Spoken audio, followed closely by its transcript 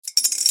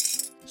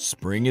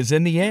Spring is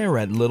in the air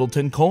at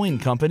Littleton Coin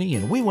Company,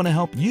 and we want to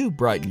help you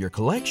brighten your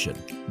collection.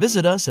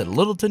 Visit us at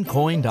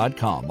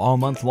littletoncoin.com all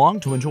month long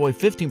to enjoy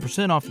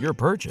 15% off your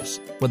purchase.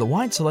 With a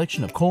wide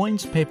selection of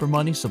coins, paper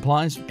money,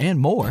 supplies, and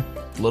more,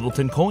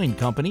 Littleton Coin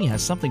Company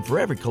has something for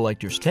every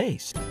collector's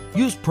taste.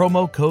 Use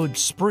promo code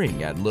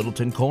SPRING at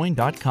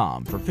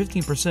littletoncoin.com for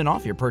 15%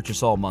 off your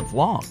purchase all month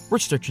long.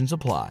 Restrictions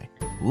apply.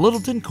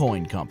 Littleton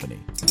Coin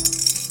Company.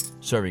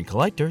 Serving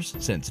collectors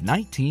since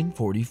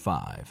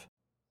 1945.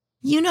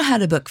 You know how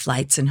to book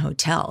flights and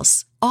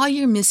hotels. All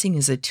you're missing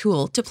is a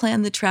tool to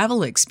plan the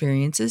travel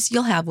experiences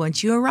you'll have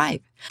once you arrive.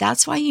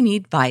 That's why you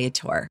need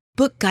Viator.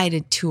 Book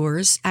guided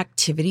tours,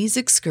 activities,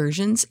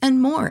 excursions,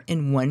 and more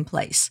in one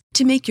place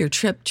to make your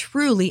trip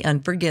truly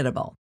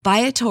unforgettable.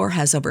 Viator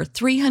has over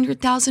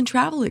 300,000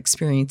 travel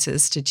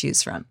experiences to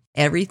choose from.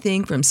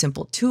 Everything from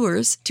simple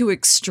tours to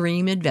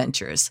extreme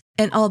adventures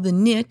and all the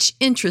niche,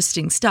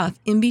 interesting stuff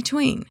in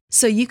between.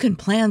 So you can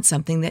plan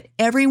something that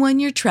everyone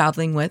you're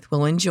traveling with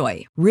will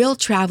enjoy. Real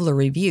traveler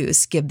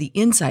reviews give the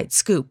inside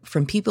scoop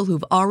from people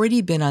who've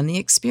already been on the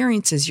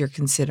experiences you're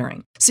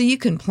considering. So you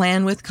can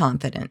plan with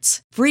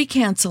confidence. Free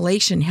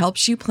cancellation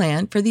helps you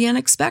plan for the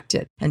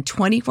unexpected. And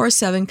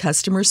 24/7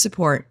 customer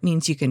support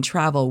means you can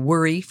travel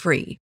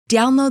worry-free.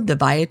 Download the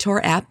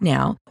Viator app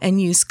now and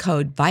use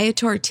code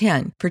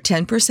Viator10 for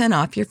 10%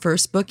 off your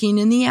first booking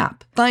in the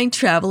app. Find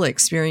travel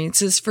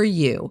experiences for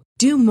you.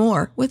 Do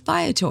more with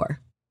Viator.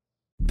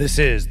 This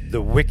is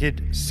the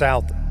Wicked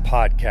South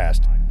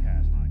Podcast,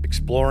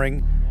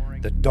 exploring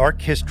the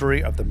dark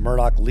history of the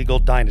Murdoch legal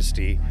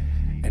dynasty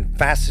and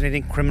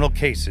fascinating criminal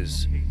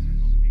cases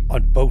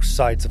on both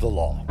sides of the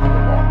law.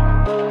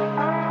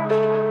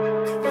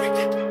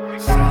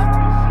 Wicked South.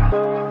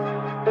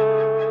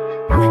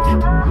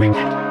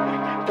 Wicked.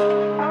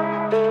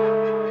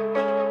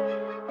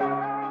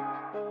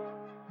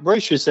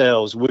 Brace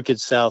yourselves,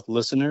 Wicked South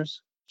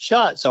listeners.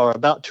 Shots are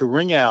about to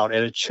ring out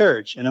at a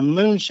church in a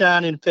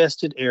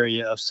moonshine-infested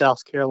area of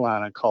South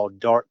Carolina called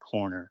Dark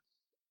Corner.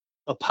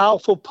 A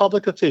powerful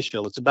public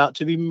official is about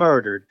to be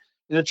murdered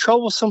in a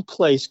troublesome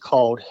place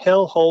called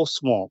Hellhole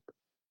Swamp,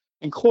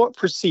 and court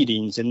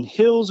proceedings in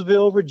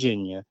Hillsville,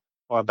 Virginia,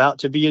 are about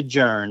to be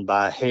adjourned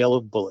by a hail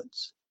of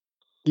bullets.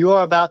 You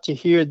are about to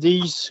hear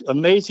these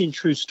amazing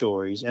true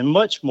stories and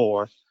much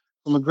more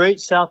from a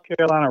great South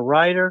Carolina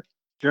writer,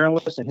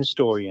 journalist, and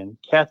historian,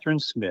 Catherine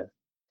Smith,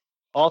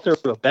 author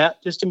of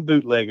Baptist and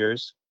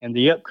Bootleggers and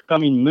the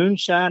upcoming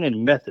Moonshine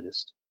and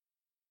Methodist.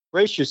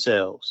 Brace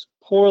yourselves,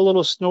 pour a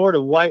little snort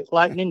of white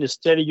lightning to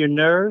steady your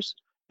nerves,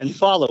 and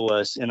follow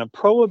us in a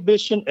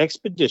prohibition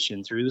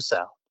expedition through the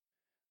South.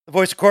 The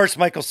voice, of course,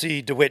 Michael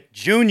C. DeWitt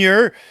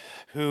Jr.,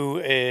 who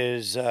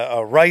is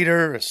a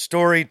writer, a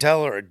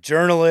storyteller, a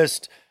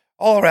journalist,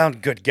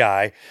 all-around good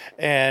guy.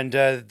 And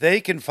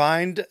they can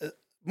find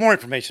more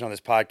information on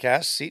this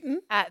podcast,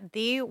 Seton? At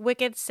the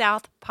Wicked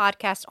South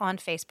Podcast on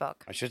Facebook.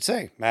 I should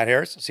say. Matt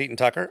Harris, Seton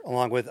Tucker,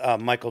 along with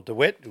Michael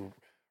DeWitt, who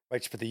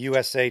writes for the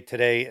USA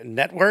Today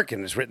Network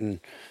and has written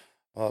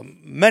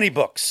many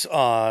books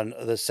on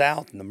the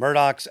South and the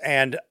Murdochs.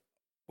 And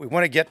we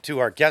want to get to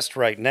our guest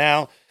right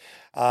now.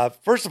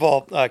 First of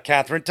all,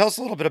 Catherine, tell us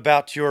a little bit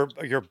about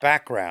your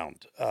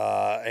background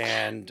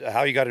and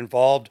how you got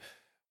involved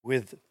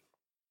with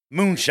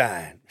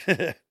Moonshine.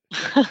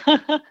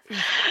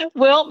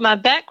 Well, my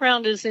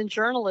background is in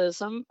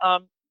journalism.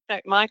 In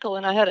fact, Michael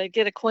and I had a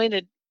get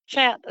acquainted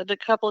chat a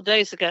couple of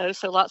days ago,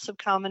 so lots of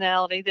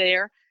commonality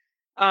there.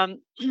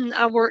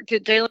 I worked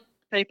at daily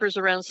papers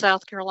around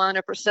South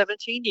Carolina for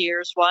 17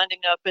 years,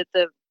 winding up at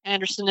the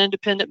Anderson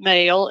Independent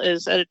Mail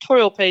as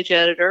editorial page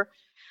editor.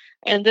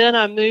 And then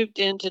I moved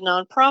into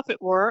nonprofit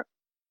work,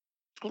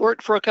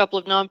 worked for a couple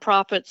of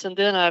nonprofits, and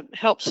then I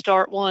helped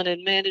start one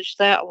and managed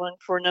that one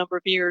for a number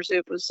of years.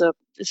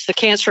 It's the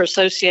Cancer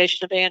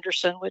Association of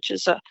Anderson, which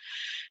is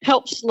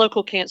helps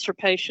local cancer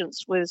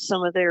patients with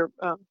some of their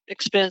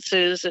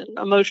expenses and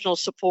emotional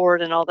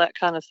support and all that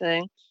kind of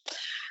thing.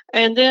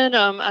 And then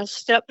I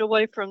stepped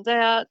away from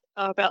that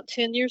about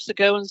 10 years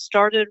ago and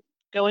started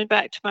going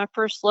back to my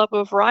first love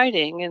of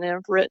writing, and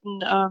I've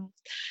written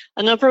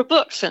a number of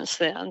books since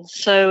then.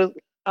 So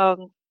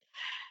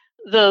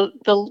the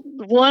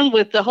one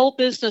with the whole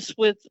business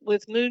with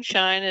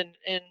Moonshine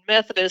and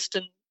Methodist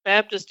and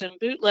Baptist and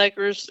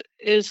Bootleggers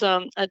is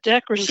a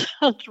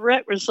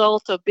direct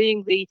result of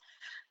being the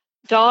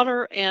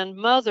daughter and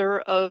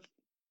mother of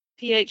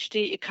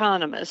PhD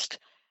economist.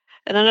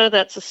 And I know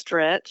that's a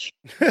stretch.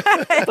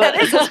 That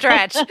is a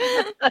stretch.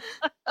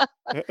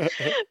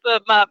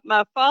 But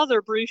my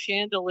father, Bruce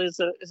Yandel, is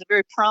a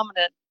very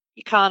prominent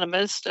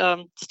economist,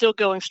 still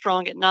going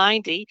strong at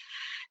 90.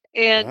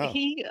 And Wow.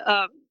 he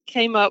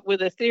came up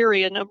with a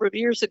theory a number of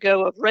years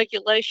ago of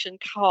regulation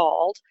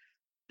called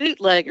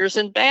Bootleggers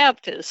and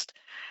Baptist.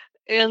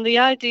 And the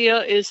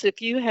idea is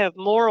if you have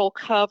moral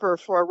cover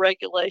for a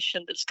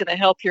regulation that's going to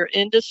help your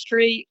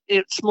industry,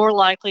 it's more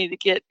likely to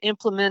get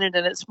implemented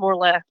and it's more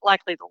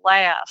likely to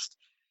last.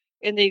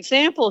 And the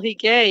example he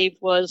gave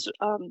was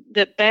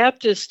that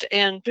Baptist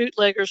and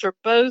Bootleggers are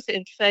both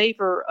in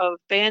favor of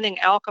banning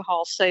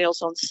alcohol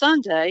sales on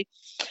Sunday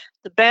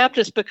the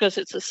Baptists because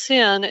it's a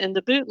sin, and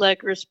the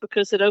Bootleggers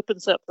because it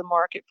opens up the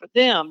market for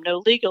them.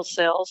 No legal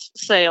sales,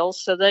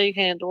 so they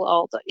handle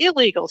all the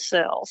illegal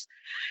sales.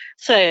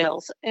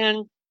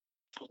 And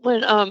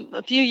when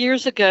a few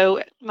years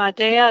ago, my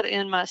dad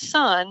and my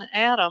son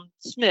Adam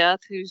Smith,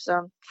 who's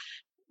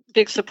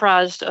big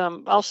surprise,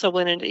 also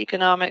went into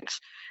economics,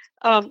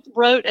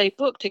 wrote a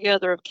book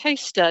together of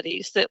case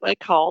studies that they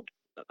called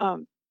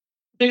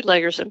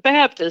Bootleggers and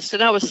Baptists.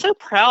 And I was so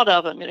proud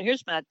of them.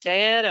 Here's my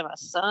dad and my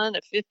son,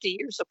 50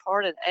 years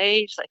apart in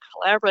age. They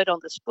collaborate on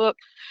this book.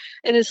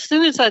 And as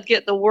soon as I'd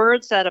get the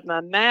words out of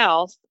my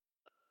mouth,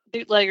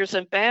 Bootleggers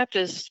and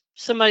Baptists,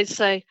 somebody'd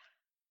say,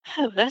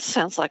 "Oh, that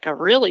sounds like a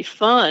really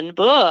fun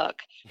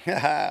book."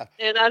 And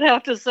I'd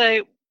have to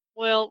say,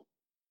 well,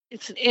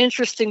 it's an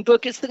interesting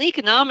book. It's an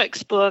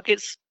economics book.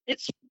 It's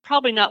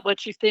probably not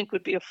what you think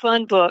would be a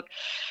fun book.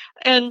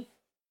 And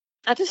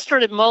I just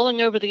started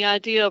mulling over the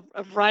idea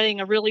of writing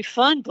a really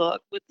fun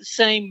book with the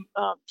same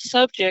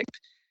subject,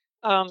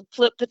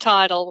 flip the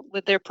title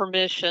with their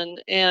permission.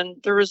 And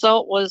the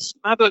result was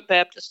my book,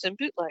 Baptist and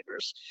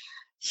Bootleggers.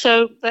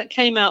 So that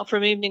came out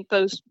from Evening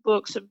Post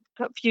Books a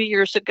few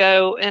years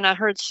ago. And I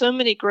heard so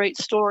many great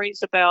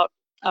stories about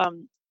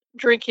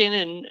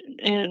drinking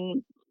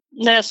and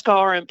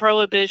NASCAR and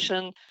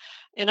Prohibition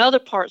in other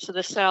parts of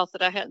the South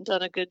that I hadn't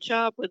done a good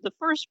job with the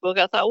first book.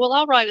 I thought, well,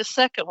 I'll write a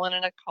second one,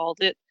 and I called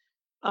it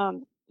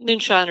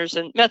Moonshiners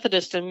and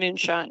Methodist and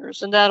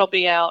Moonshiners, and that'll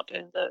be out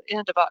in the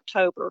end of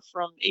October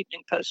from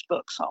Evening Post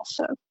Books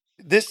also.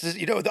 This is,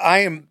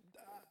 I'm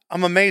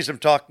amazed I'm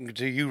talking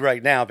to you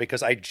right now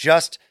because I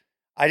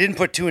didn't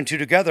put two and two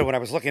together when I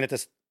was looking at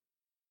this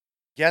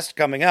guest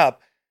coming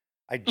up.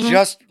 I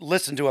just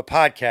listened to a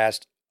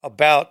podcast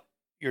about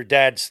your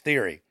dad's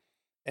theory.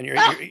 And you're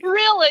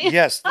really?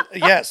 Yes.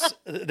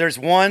 There's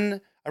one,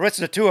 I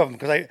listened to two of them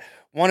because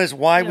one is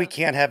Why We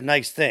Can't Have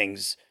Nice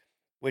Things,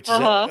 which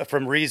is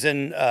from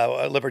Reason,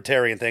 a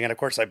libertarian thing. And of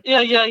course, And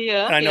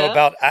I know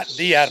about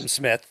the Adam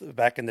Smith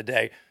back in the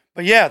day.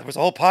 But yeah, there was a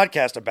whole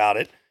podcast about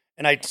it.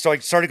 And so I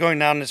started going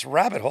down this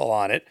rabbit hole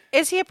on it.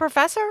 Is he a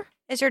professor?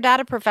 Is your dad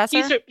a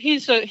professor?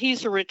 He's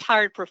a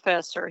retired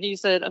professor.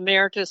 He's an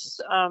emeritus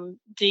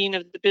dean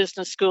of the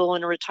business school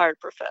and a retired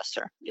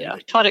professor. Yeah,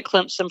 taught at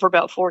Clemson for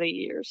about 40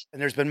 years.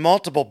 And there's been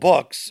multiple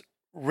books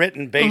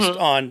written based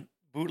on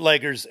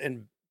Bootleggers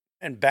and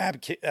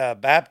Baptist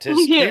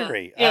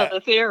theory.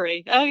 The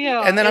theory. Oh,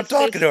 yeah. And then I'm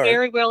talking to her.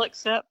 Very well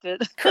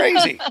accepted.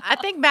 Crazy. I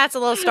think Matt's a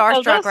little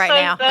starstruck right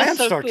now. I am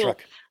so starstruck.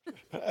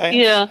 Cool.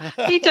 Yeah,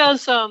 he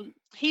does.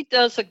 He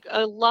does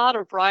a lot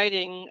of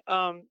writing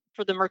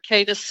for the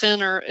Mercatus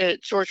Center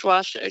at George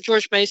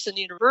Mason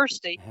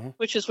University,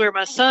 which is where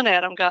my son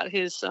Adam got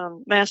his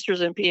master's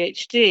and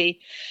PhD.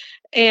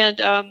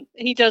 And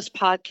he does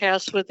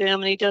podcasts with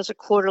them, and he does a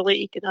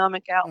quarterly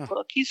economic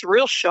outlook. He's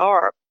real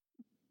sharp.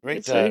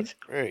 Great.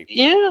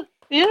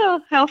 Yeah.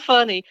 How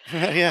funny.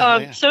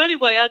 Yeah. So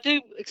anyway, I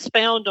do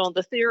expound on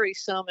the theory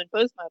some in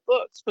both my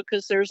books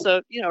because there's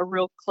a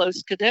real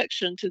close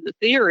connection to the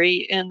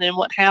theory and then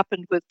what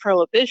happened with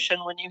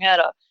Prohibition when you had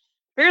a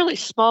fairly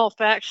small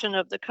faction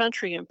of the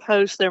country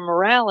impose their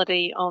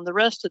morality on the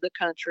rest of the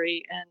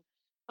country, and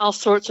all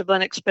sorts of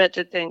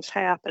unexpected things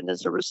happened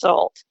as a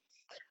result.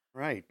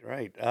 Right.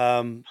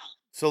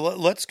 So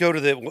let's go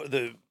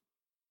to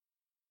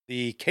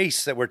the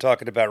case that we're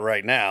talking about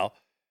right now.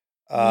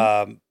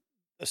 A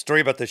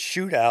story about the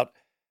shootout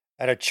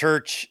at a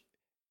church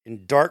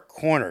in Dark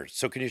Corner.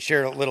 So can you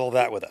share a little of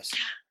that with us?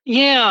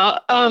 Yeah,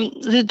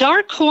 the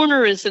Dark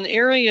Corner is an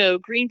area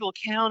of Greenville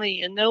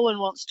County, and no one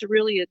wants to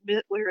really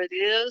admit where it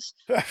is.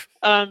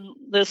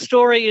 The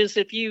story is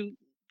if you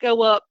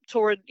go up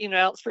toward,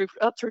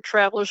 up through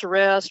Travelers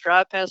Rest,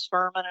 drive past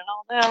Furman and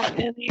all that,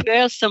 and you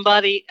ask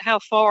somebody how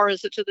far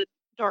is it to the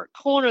Dark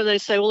Corner, they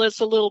say, well,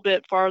 it's a little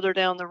bit farther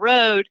down the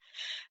road,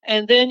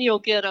 and then you'll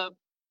get a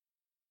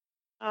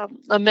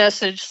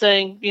message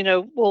saying,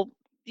 well,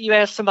 you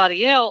ask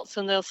somebody else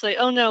and they'll say,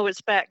 oh, no,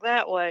 it's back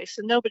that way.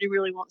 So nobody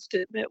really wants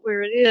to admit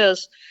where it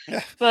is.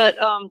 But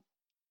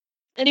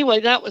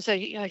anyway, that was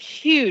a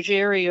huge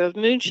area of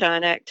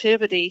moonshine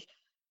activity.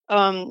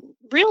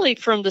 Really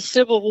from the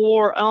Civil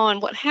War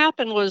on, what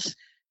happened was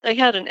they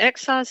had an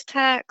excise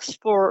tax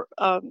for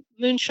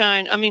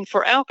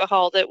for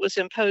alcohol that was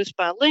imposed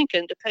by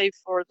Lincoln to pay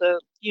for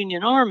the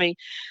Union Army.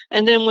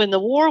 And then when the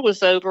war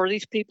was over,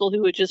 these people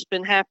who had just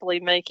been happily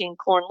making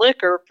corn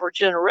liquor for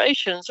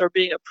generations are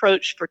being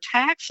approached for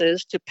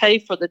taxes to pay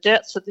for the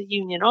debts of the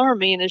Union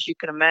Army. And as you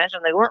can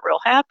imagine, they weren't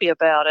real happy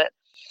about it.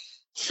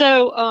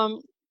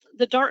 So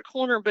the Dark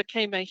Corner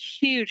became a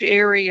huge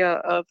area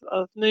of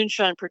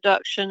moonshine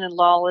production and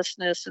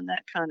lawlessness and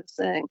that kind of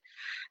thing.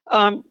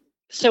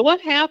 So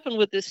what happened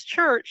with this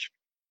church,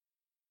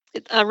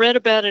 I read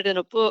about it in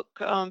a book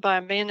by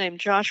a man named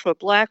Joshua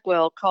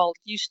Blackwell called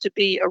Used to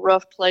Be a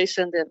Rough Place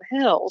in Them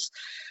Hells.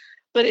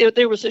 But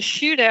there was a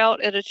shootout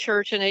at a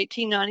church in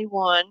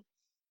 1891.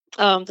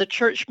 The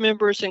church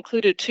members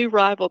included two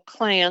rival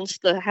clans,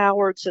 the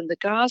Howards and the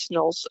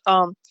Gosnells,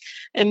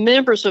 and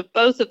members of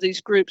both of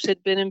these groups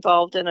had been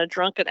involved in a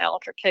drunken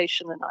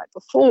altercation the night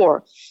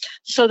before.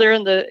 So they're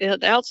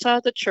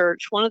outside the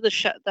church. One of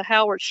the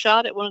Howards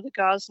shot at one of the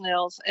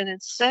Gosnells, and in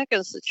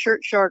seconds the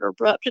churchyard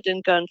erupted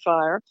in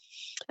gunfire.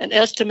 An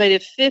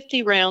estimated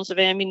 50 rounds of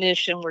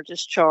ammunition were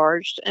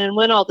discharged, and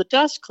when all the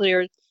dust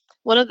cleared,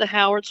 one of the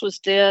Howards was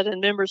dead,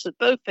 and members of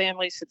both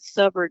families had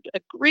suffered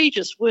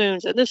egregious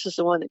wounds, and this is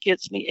the one that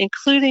gets me,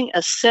 including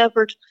a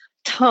severed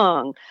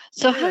tongue.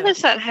 So how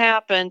does that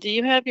happen? Do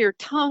you have your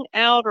tongue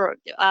out, or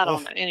I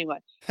don't know? Anyway,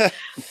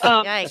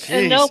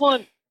 and no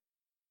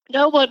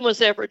one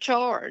was ever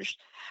charged.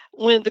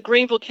 When the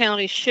Greenville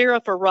County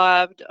Sheriff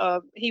arrived,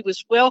 he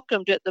was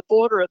welcomed at the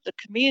border of the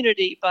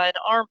community by an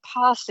armed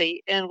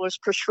posse and was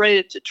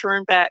persuaded to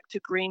turn back to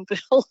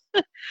Greenville.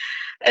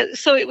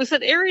 So it was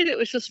an area that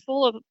was just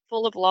full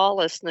of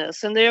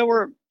lawlessness, and there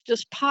were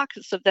just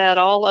pockets of that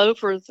all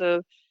over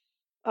the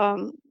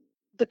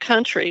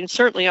country, and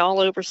certainly all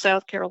over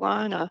South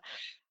Carolina.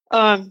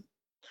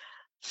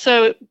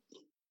 So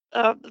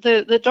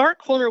the Dark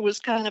Corner was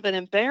kind of an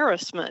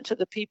embarrassment to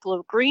the people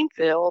of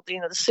Greenville,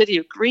 the city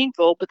of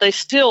Greenville, but they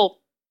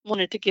still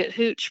wanted to get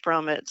hooch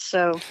from it.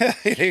 So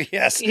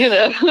yes,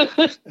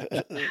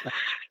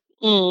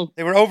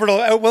 They were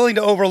willing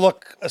to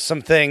overlook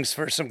some things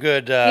for some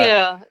good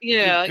moonshine.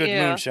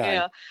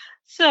 Yeah.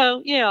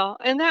 So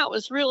and that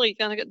was really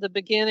kind of the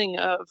beginning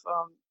of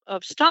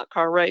stock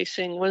car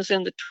racing. Was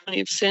in the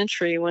 20th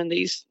century when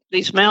these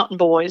mountain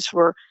boys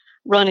were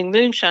running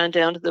moonshine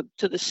down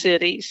to the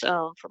cities,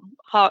 from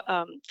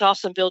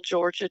Dawsonville,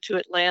 Georgia, to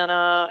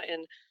Atlanta,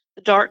 and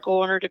the Dark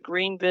Corner to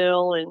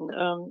Greenville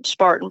and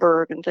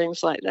Spartanburg and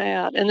things like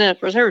that. And then of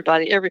course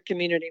every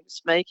community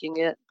was making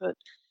it, but.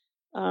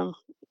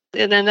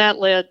 And then that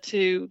led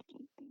to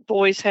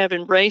boys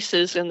having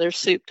races in their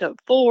souped up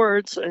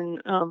Fords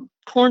and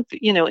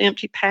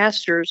empty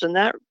pastures, and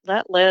that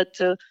led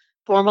to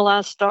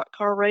formalized stock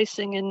car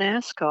racing in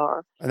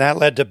NASCAR. And that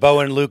led to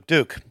Bo and Luke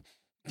Duke.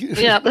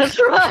 Yeah, that's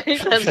right.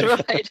 That's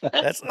right.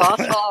 That's Boss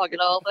Hogg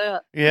and all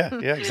that. Yeah,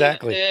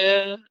 exactly.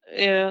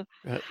 Yeah.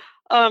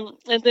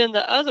 And then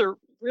the other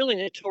really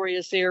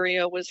notorious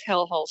area was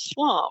Hell Hole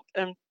Swamp,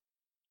 and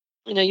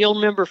you'll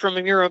remember from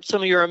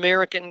some of your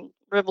American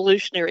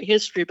Revolutionary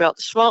history about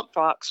the Swamp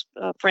Fox,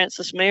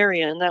 Francis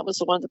Marion. That was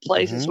one of the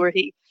places where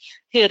he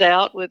hid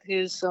out with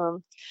his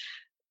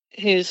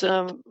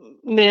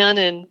men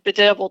and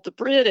bedeviled the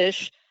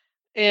British.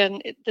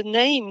 And the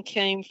name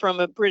came from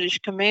a British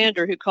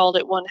commander who called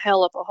it one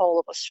hell of a hole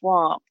of a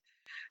swamp.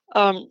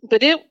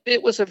 But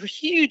it was a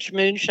huge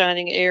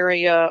moonshining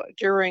area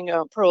during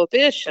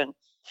Prohibition.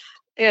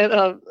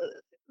 And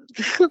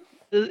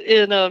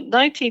in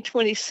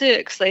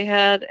 1926, they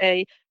had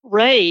a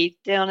raid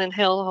down in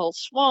Hell Hole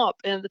Swamp,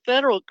 and the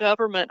federal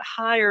government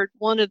hired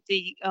one of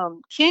the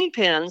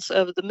kingpins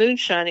of the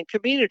moonshining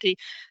community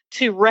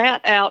to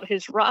rat out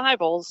his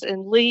rivals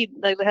and lead.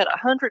 They had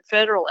 100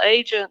 federal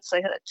agents.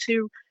 They had a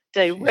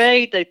 2-day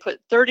raid. They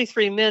put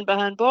 33 men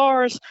behind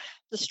bars,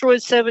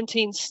 destroyed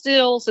 17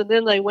 stills, and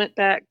then they went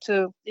back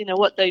to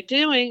what they're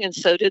doing. And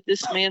so did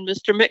this man,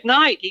 Mr.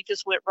 McKnight. He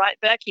just went right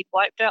back. He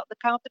wiped out the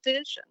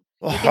competition.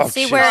 You can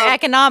see where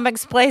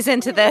economics plays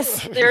into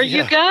this. There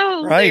you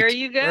go. Right. There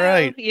you go.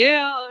 Right.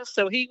 Yeah.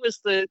 So he was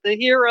the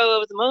hero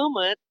of the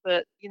moment,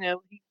 but he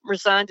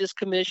resigned his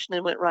commission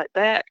and went right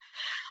back.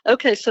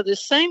 Okay, so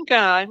this same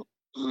guy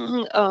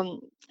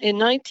in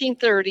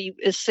 1930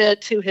 is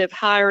said to have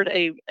hired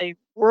a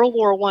World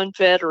War I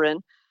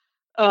veteran,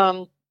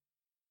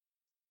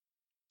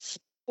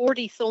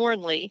 Sporty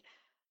Thornley,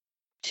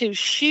 to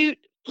shoot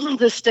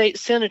the state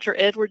senator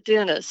Edward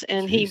Dennis,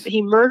 and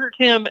he murdered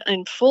him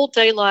in full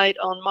daylight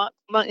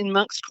in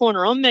Monk's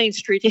Corner on Main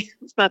Street. It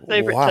was my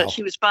favorite touch.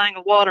 He was buying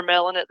a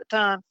watermelon at the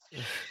time.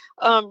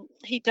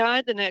 He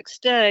died the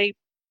next day,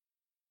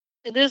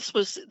 and this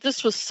was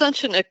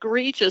such an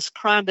egregious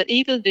crime that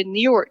even the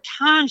New York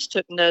Times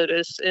took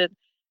notice. And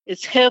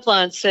its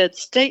headline said,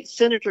 "State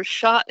Senator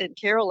Shot in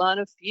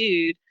Carolina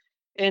Feud,"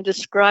 and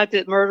described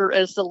the murder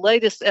as the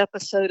latest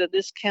episode of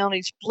this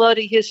county's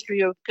bloody history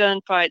of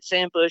gunfights,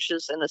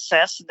 ambushes, and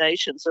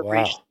assassinations of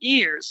recent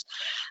years.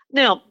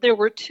 Now, there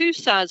were two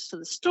sides to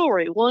the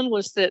story. One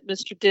was that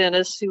Mr.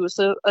 Dennis, who was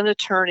an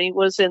attorney,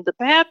 was in the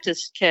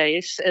Baptist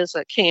case as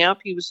a camp.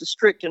 He was a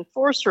strict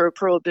enforcer of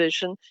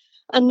Prohibition.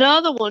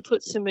 Another one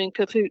puts him in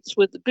cahoots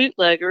with the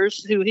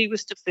Bootleggers, who he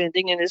was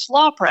defending in his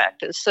law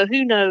practice. So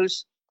who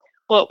knows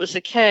what was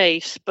the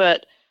case,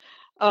 but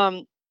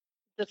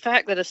the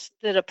fact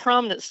that a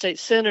prominent state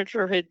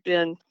senator had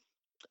been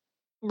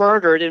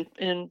murdered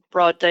in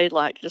broad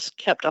daylight just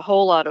kept a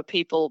whole lot of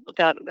people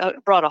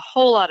brought a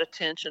whole lot of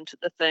attention to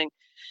the thing.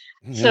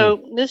 Yeah. So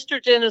Mr.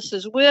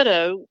 Dennis's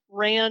widow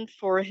ran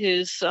for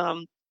his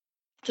to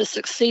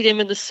succeed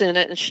him in the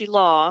Senate, and she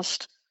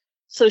lost.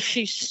 So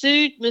she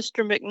sued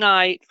Mr.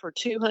 McKnight for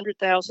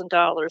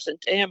 $200,000 in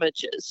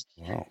damages.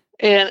 Wow.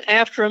 And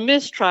after a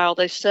mistrial,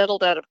 they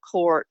settled out of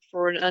court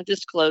for an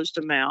undisclosed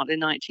amount in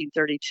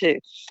 1932.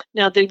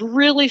 Now, the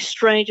really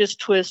strangest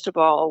twist of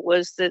all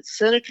was that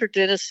Senator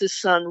Dennis's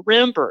son,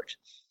 Rembert,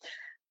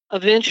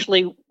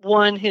 eventually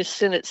won his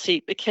Senate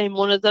seat, became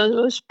one of the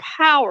most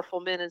powerful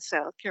men in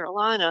South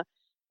Carolina.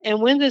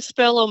 And when this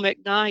fellow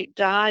McKnight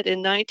died in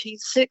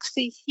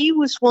 1960, he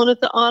was one of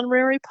the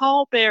honorary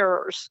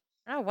pallbearers.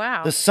 Oh,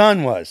 wow. The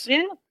son was.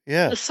 Yeah.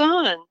 Yeah. The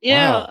son,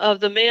 Wow. of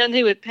the man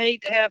who had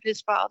paid to have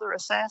his father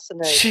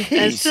assassinated. Jeez.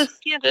 And it's just,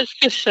 it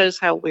just shows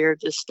how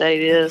weird this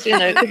state is.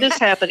 Could this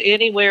happen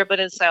anywhere but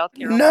in South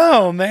Carolina?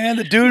 No, man.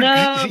 The dude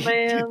man,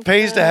 he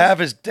pays to have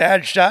his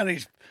dad shot, and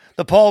he's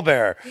the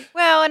pallbearer.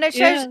 Well, and it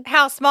shows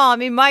how small. I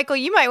mean, Michael,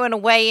 you might want to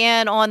weigh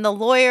in on the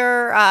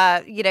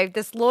lawyer,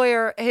 this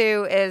lawyer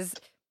who is,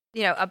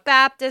 a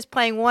Baptist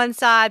playing one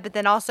side, but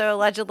then also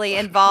allegedly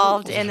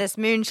involved in this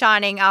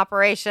moonshining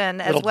operation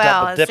as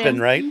well. Double dipping,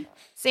 right?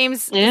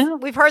 Seems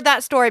we've heard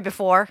that story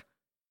before.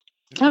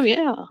 Oh,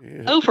 yeah.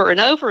 Over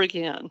and over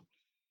again.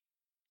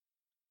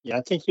 Yeah,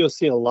 I think you'll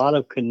see a lot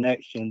of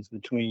connections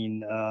between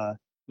the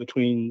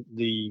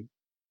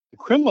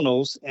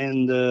criminals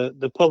and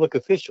the public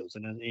officials,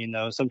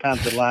 and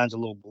sometimes the line's a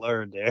little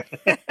blurred there.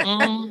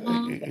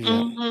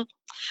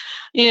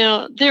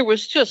 There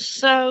was just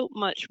so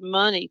much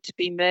money to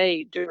be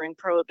made during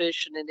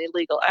Prohibition and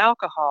illegal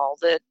alcohol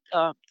that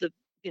the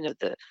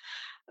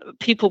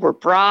people were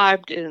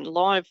bribed in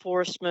law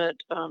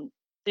enforcement.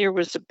 There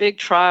was a big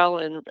trial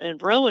in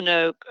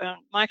Roanoke.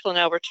 Michael and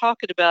I were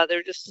talking about there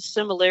are just the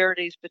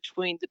similarities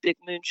between the big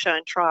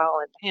moonshine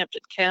trial in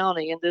Hampton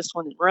County and this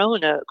one in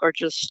Roanoke are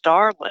just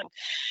startling.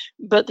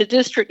 But the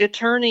district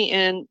attorney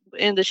and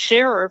the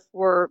sheriff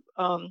were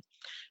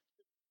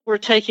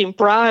taking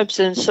bribes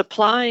and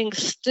supplying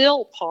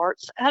still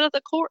parts out of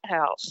the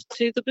courthouse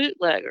to the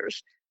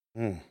bootleggers.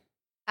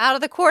 Out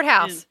of the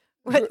courthouse.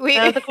 Out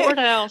of the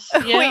courthouse.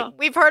 Yeah.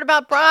 We've heard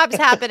about bribes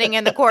happening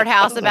in the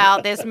courthaus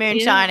about this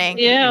moonshining.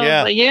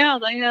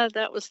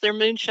 That was their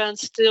moonshine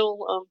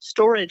still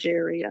storage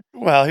area.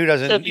 Well, who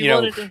doesn't? So if you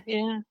wanted to,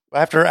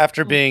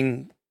 after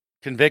being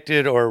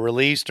convicted or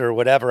released or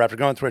whatever, after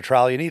going through a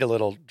trial, you need a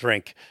little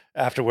drink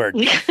afterward,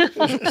 or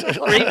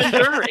even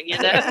during.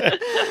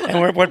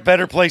 And what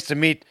better place to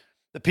meet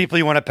the people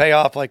you want to pay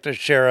off, like the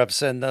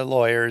sheriffs and the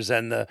lawyers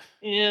and the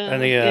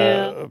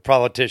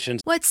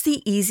politicians. What's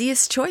the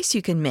easiest choice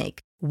you can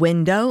make?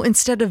 Window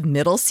instead of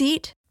middle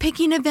seat?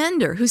 Picking a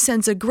vendor who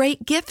sends a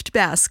great gift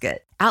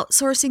basket?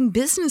 Outsourcing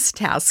business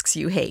tasks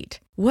you hate?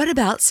 What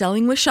about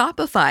selling with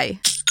Shopify?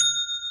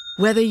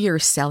 Whether you're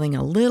selling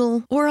a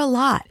little or a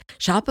lot,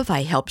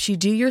 Shopify helps you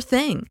do your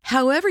thing,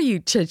 however you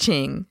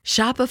cha-ching.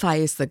 Shopify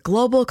is the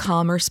global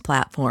commerce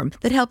platform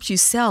that helps you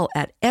sell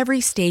at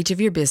every stage of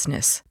your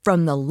business.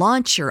 From the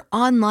launch your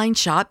online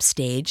shop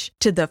stage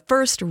to the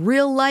first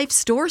real-life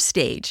store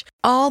stage,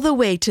 all the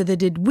way to the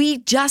did we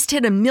just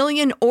hit 1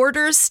 million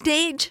orders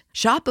stage.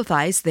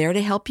 Shopify's there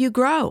to help you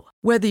grow.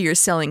 Whether you're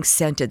selling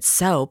scented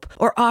soap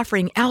or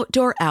offering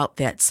outdoor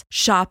outfits,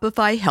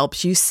 Shopify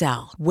helps you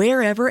sell.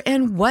 Wherever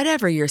and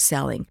whatever you're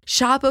selling,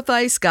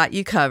 Shopify's got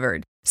you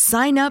covered.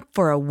 Sign up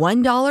for a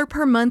 $1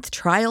 per month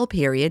trial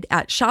period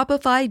at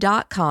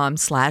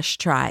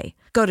shopify.com/try.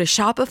 Go to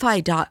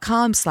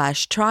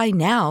shopify.com/try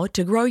now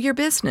to grow your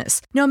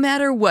business, no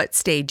matter what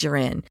stage you're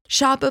in.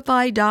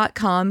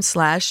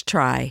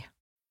 Shopify.com/try.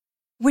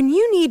 When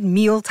you need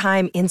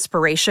mealtime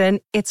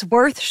inspiration, it's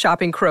worth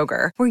shopping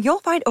Kroger, where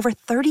you'll find over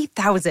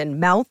 30,000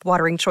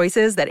 mouth-watering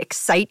choices that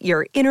excite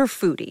your inner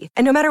foodie.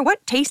 And no matter what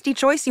tasty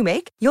choice you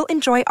make, you'll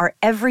enjoy our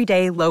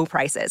everyday low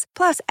prices,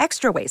 plus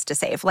extra ways to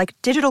save, like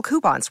digital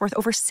coupons worth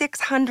over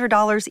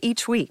 $600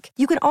 each week.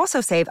 You can also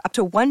save up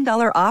to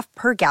 $1 off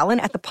per gallon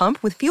at the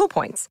pump with fuel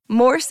points.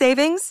 More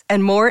savings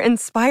and more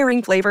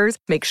inspiring flavors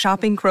make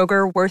shopping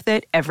Kroger worth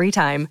it every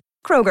time.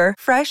 Kroger,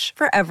 fresh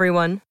for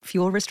everyone.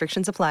 Fuel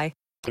restrictions apply.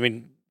 I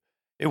mean,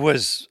 it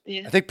was,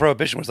 I think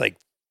Prohibition was like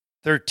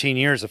 13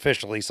 years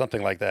officially,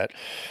 something like that.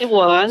 It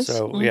was.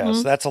 So,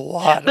 so that's a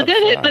lot. But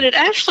it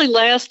actually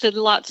lasted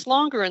lots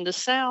longer in the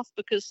South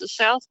because the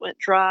South went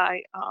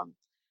dry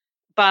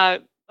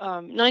by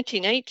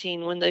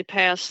 1918 when they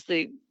passed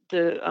the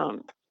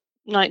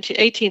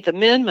 18th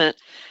Amendment.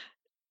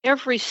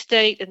 Every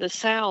state in the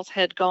South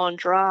had gone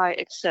dry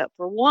except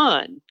for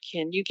one.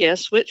 Can you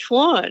guess which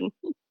one?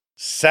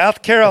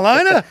 South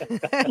Carolina?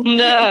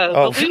 No,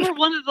 but we were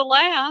one of the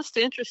last,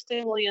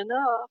 interestingly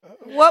enough.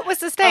 What was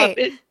the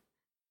state?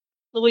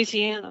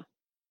 Louisiana.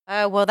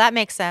 Oh, well, that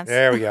makes sense.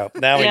 There we go.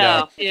 Now we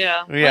know.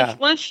 Yeah.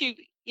 Once you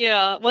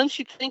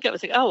think of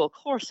it, like, oh, of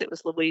course it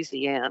was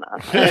Louisiana.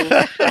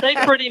 And they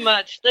pretty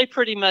much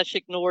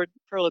ignored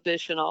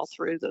Prohibition all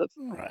through the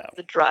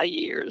dry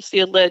years, the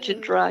alleged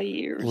dry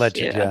years.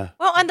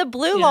 Well, and the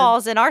blue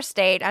laws in our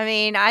state. I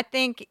mean, I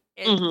think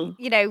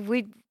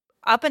we.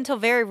 Up until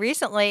very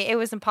recently, it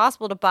was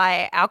impossible to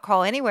buy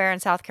alcohol anywhere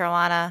in South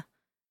Carolina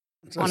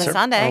on a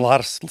Sunday. A lot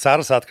of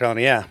South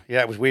Carolina,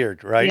 yeah, it was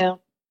weird, right?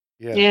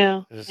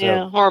 Yeah.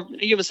 Or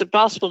it was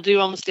impossible to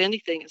do almost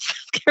anything in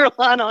South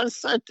Carolina on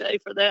Sunday,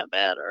 for that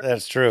matter.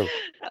 That's true.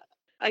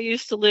 I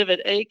used to live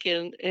at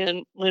Aiken,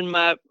 and when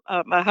my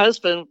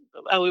husband,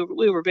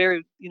 we were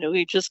very,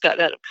 we just got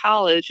out of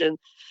college, and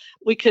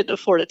we couldn't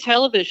afford a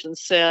television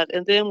set.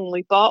 And then when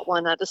we bought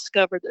one, I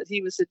discovered that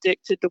he was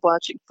addicted to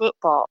watching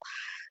football.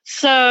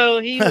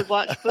 So he would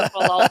watch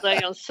football all day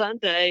on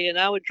Sunday, and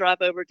I would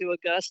drive over to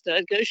Augusta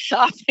and go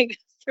shopping.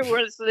 There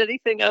wasn't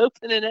anything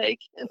open in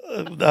Aiken.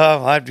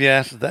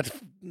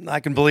 I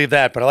can believe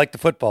that, but I like the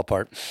football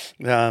part.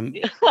 I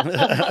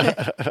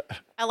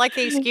like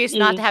the excuse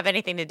not to have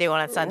anything to do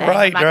on a Sunday.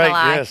 Right,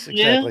 yes,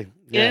 exactly.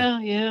 Yeah.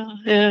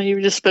 You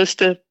were just supposed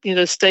to,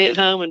 stay at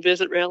home and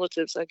visit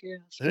relatives, I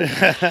guess.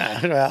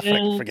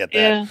 Forget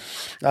that.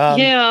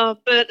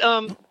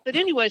 But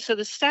anyway, so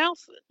the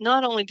South,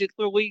 not only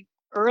were we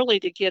early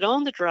to get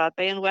on the dry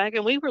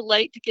bandwagon, we were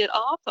late to get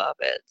off of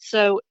it.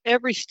 So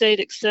every state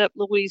except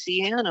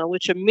Louisiana,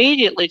 which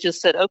immediately just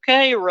said,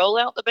 "Okay, roll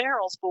out the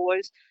barrels,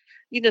 boys."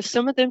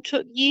 Some of them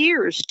took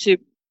years to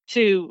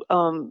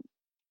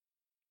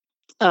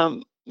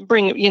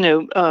bring,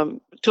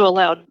 to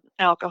allow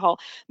alcohol.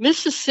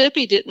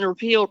 Mississippi didn't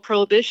repeal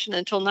prohibition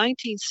until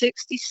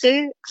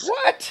 1966.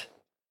 What?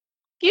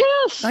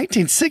 Yes.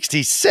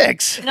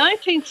 1966?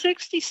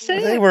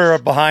 1966. They were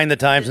behind the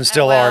times and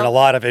still are in a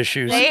lot of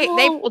issues.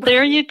 Well,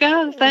 there you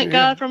go. Thank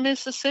God for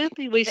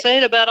Mississippi. We say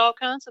it about all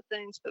kinds of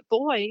things, but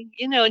boy,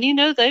 and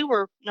they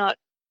were not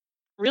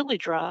really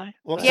dry.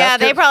 Well,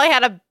 they probably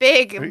had a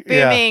big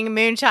booming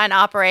moonshine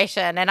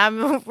operation, and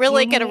I'm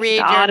really going to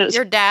read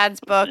your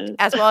dad's book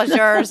as well as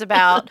yours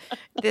about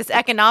this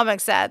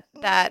economics that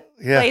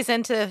plays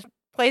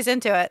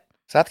into it.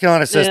 South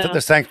Carolina says that they're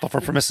thankful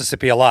for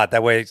Mississippi a lot.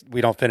 That way we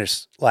don't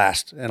finish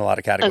last in a lot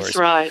of categories.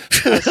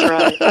 That's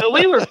right. But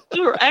we were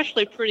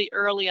actually pretty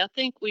early. I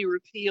think we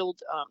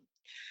repealed.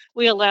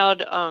 We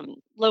allowed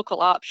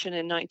local option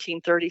in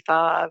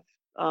 1935.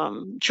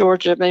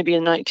 Georgia maybe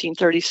in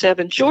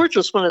 1937. Georgia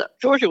was one of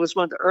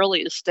the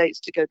earliest states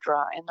to go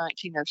dry in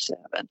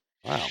 1907.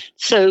 Wow.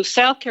 So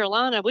South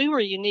Carolina, we were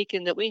unique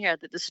in that we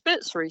had the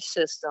dispensary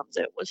system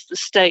that was the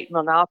state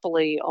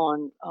monopoly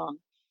on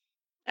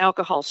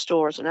alcohol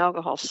stores and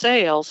alcohol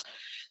sales.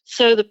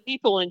 So the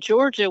people in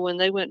Georgia, when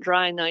they went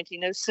dry in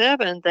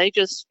 1907, they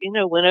just,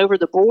 went over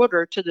the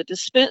border to the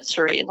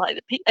dispensary. And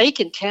like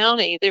Aiken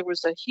County, there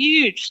was a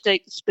huge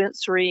state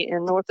dispensary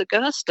in North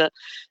Augusta.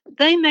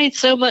 They made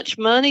so much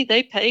money.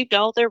 They paved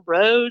all their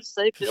roads.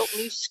 They built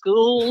new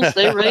schools.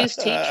 They raised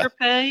teacher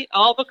pay,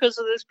 all because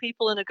of those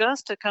people in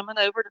Augusta coming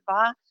over to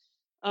buy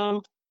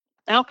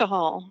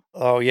alcohol.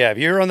 Oh, yeah. If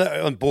you're on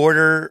the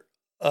border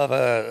of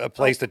a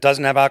place that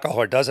doesn't have alcohol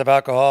or does have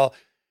alcohol,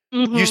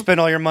 you spend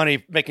all your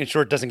money making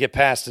sure it doesn't get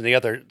passed in the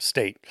other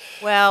state.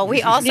 Well,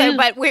 we also,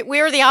 but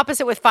we're the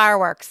opposite with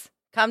fireworks.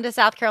 Come to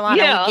South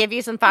Carolina, we'll give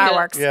you some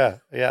fireworks. Yeah.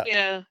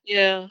 Well,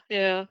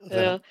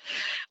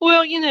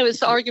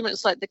 it's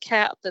arguments like the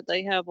cap that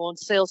they have on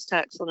sales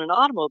tax on an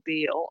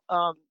automobile.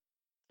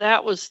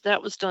 That was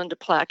done to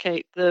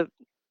placate the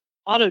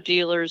auto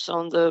dealers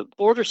on the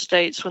border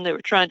states when they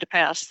were trying to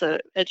pass the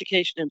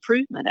Education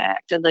Improvement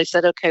Act. And they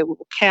said, okay,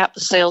 we'll cap the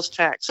sales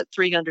tax at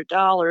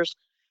 $300.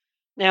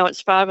 Now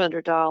it's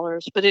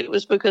 $500. But it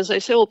was because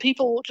they said, well,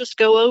 people will just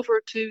go over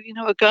to,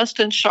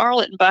 Augusta and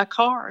Charlotte and buy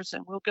cars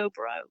and we'll go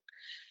broke.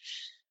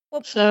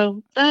 Well,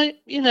 so,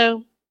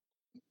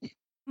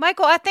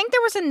 Michael, I think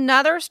there was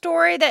another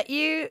story that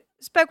you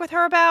spoke with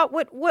her about.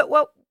 What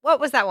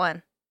was that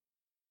one?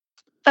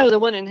 Oh, the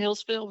one in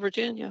Hillsville,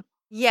 Virginia.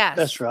 Yes.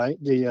 That's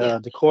right.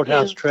 The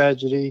courthouse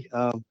tragedy.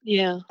 I'm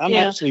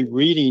actually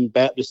reading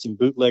Baptist and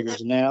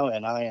Bootleggers now,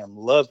 and I am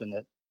loving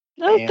it.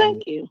 Oh,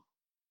 thank you.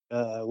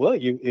 Well,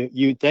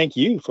 you thank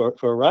you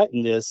for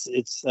writing this.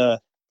 It's I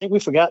think we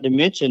forgot to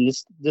mention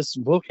this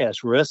book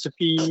has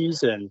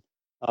recipes and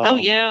all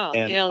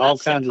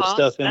kinds of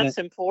stuff in it. That's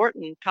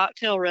important.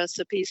 Cocktail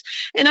recipes,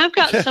 and I've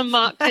got some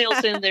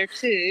mocktails in there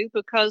too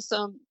because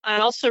I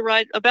also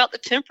write about the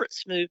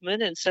temperance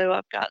movement, and so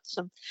I've got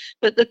some.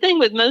 But the thing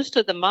with most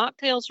of the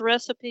mocktails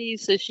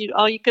recipes is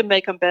you can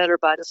make them better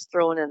by just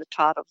throwing in a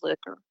tot of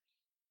liquor.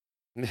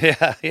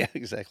 Yeah,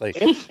 exactly.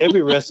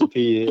 Every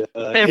recipe is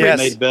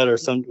made better,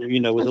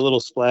 with a little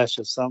splash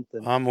of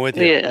something. I'm with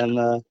you. Yeah.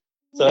 And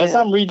as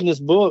I'm reading this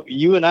book,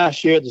 you and I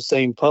share the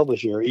same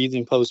publisher,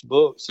 Evening Post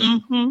Books.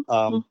 And,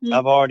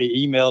 I've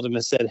already emailed them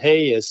and said,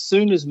 hey, as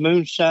soon as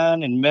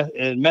Moonshine and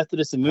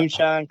Methodist and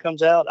Moonshine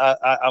comes out,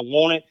 I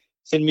want it.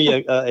 Send me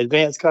an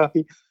advance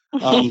copy.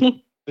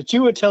 But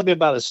you would tell me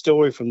about a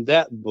story from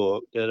that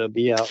book that'll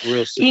be out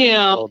real soon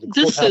called The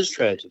Courthouse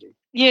Tragedy.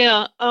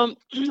 Yeah.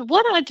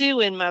 What I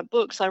do in my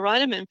books, I write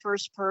them in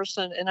first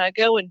person and I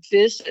go and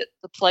visit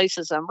the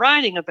places I'm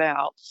writing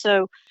about.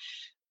 So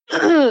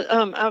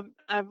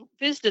I've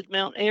visited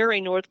Mount Airy,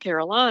 North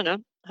Carolina,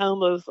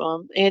 home of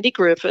Andy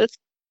Griffith,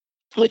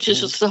 which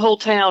is just the whole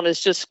town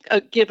is just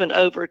given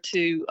over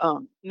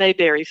to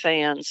Mayberry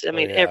fans. I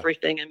mean,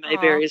 everything in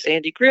Mayberry is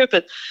Andy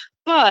Griffith.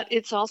 But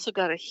it's also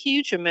got a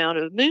huge amount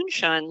of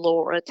moonshine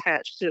lore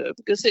attached to it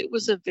because it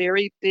was a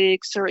very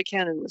big, Surrey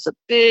County was a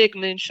big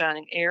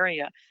moonshining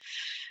area.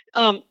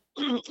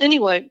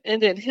 Anyway,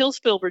 and then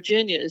Hillsville,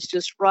 Virginia is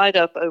just right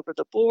up over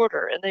the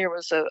border, and there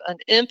was an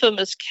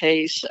infamous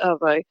case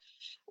of a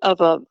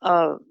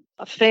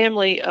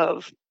family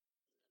of,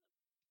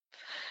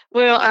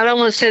 well, I don't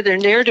want to say they're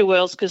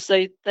ne'er-do-wells because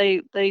they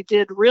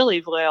did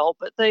really well,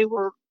 but they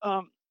were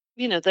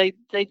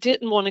they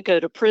didn't want to go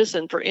to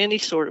prison for any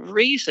sort of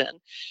reason.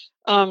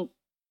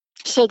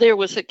 So there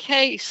was a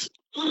case.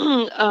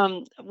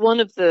 One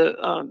of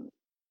the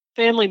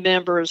family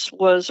members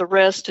was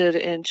arrested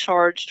and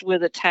charged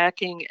with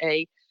attacking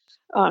he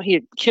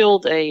had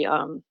killed he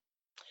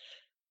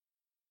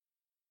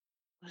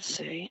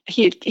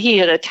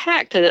had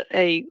attacked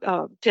a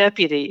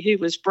deputy who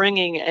was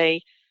bringing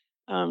a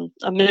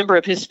member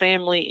of his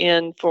family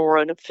in for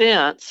an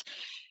offense,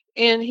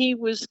 and he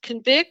was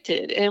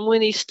convicted. And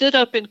when he stood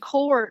up in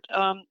court,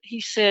 he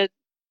said,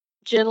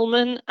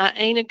 "Gentlemen, I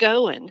ain't a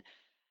going."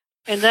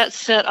 And that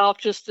set off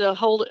just a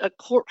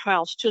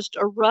courthouse just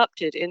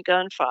erupted in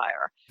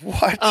gunfire.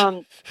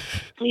 What?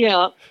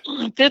 Yeah,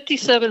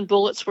 57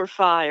 bullets were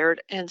fired,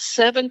 and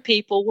 7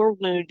 people were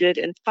wounded,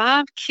 and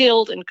 5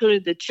 killed,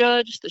 including the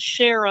judge, the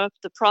sheriff,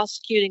 the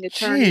prosecuting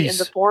attorney, and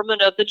the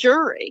foreman of the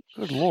jury.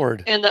 Good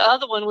Lord! And the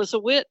other one was a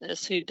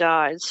witness who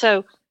died.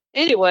 So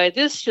anyway,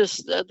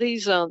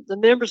 the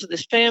members of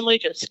this family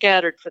just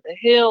scattered for the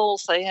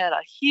hills. They had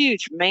a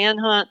huge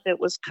manhunt that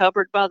was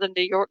covered by the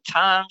New York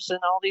Times and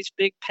all these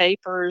big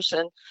papers.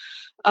 And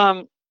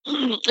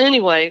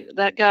anyway,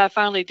 that guy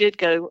finally did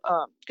go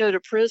to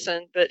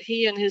prison, but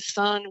he and his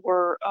son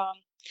were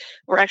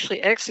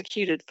actually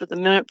executed for the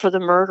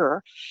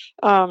murder.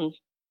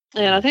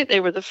 And I think they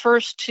were the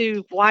first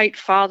 2 white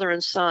father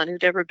and son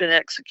who'd ever been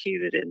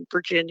executed in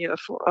Virginia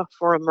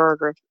for a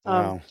murder.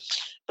 Wow.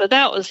 But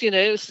that was,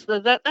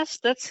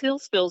 that's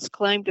Hillsville's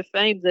claim to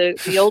fame.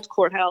 The old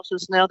courthouse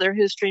is now their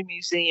history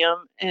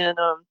museum, and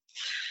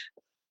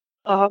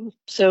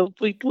so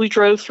we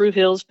drove through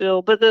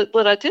Hillsville. But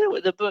what I did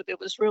with the book that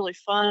was really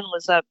fun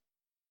was I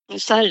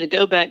decided to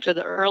go back to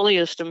the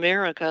earliest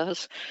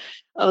Americans,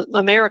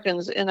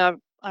 and I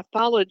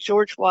followed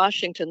George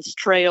Washington's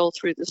trail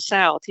through the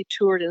South. He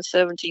toured in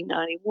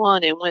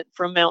 1791 and went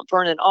from Mount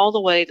Vernon all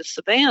the way to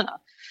Savannah.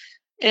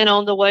 And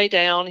on the way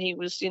down, he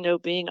was,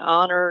 being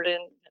honored,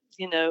 and,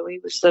 he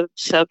was the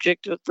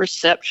subject of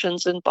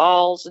receptions and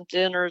balls and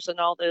dinners and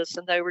all this,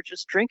 and they were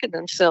just drinking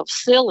themselves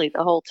silly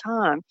the whole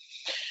time.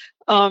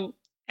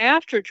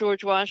 After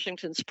George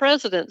Washington's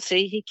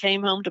presidency, he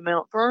came home to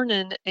Mount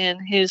Vernon, and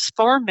his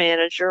farm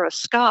manager, a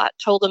Scot,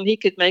 told him he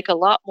could make a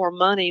lot more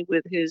money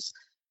with his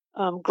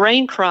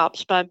grain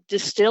crops by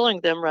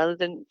distilling them rather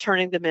than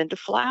turning them into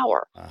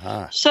flour.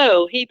 Uh-huh.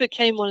 So he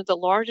became one of the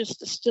largest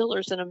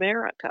distillers in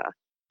America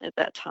at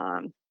that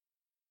time,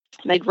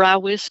 made rye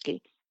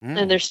whiskey,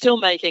 and they're still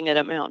making it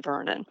at Mount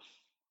Vernon.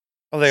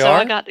 Oh, they so are?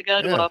 I got to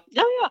go to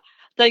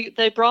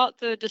they brought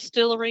the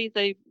distillery,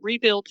 they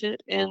rebuilt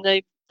it, and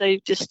they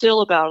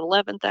distill about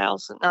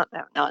 11,000,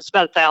 it's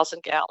about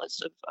 1,000 gallons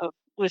of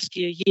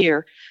whiskey a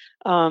year.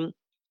 And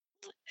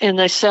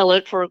they sell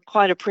it for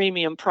quite a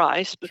premium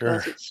price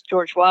because it's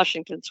George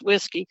Washington's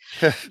whiskey.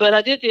 But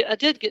I did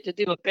get to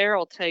do a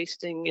barrel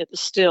tasting at the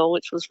still,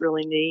 which was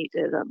really neat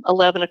at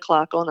 11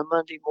 o'clock on a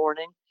Monday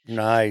morning.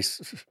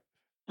 Nice.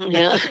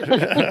 Yeah.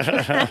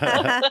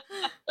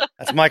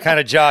 That's my kind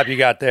of job you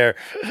got there.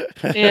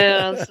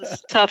 Yeah,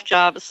 it's a tough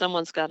job, but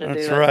someone's got to do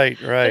it. That's right.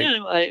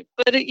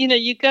 But anyway,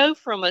 you go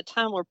from a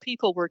time where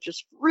people were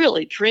just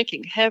really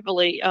drinking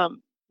heavily.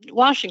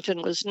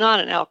 Washington was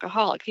not an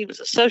alcoholic. He was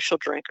a social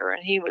drinker,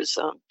 and he was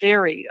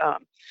very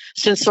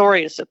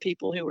censorious of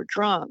people who were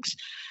drunks.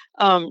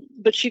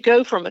 But you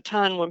go from a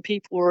time when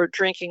people were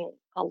drinking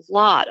a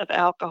lot of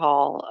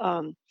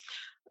alcohol.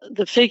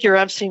 The figure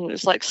I've seen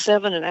was like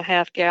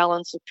 7.5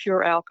 gallons of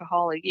pure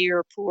alcohol a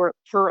year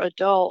per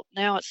adult.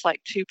 Now it's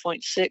like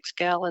 2.6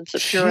 gallons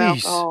of pure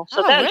alcohol.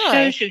 So that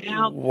shows you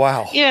how.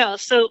 Wow. Yeah.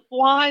 So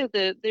why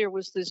there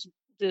was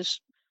this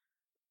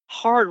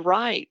hard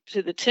right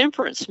to the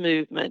temperance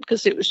movement,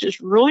 because it was just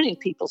ruining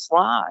people's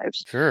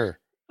lives. Sure.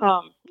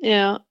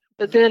 Yeah.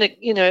 But then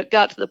it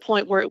got to the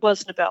point where it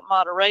wasn't about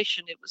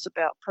moderation; it was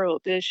about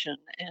prohibition,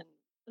 and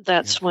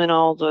that's when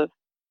all the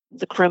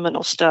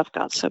criminal stuff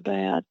got so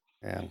bad.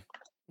 Yeah.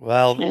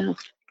 Well,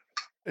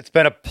 it's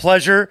been a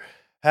pleasure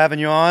having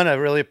you on. I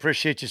really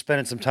appreciate you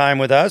spending some time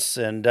with us,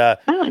 and I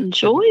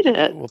enjoyed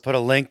it. We'll put a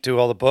link to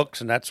all the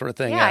books and that sort of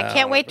thing. Yeah, I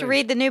can't wait to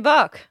read the new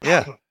book.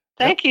 Yeah.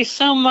 Thank you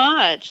so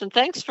much. And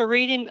thanks for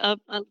reading,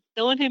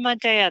 knowing who my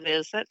dad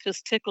is. That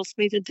just tickles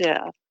me to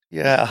death.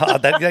 Yeah,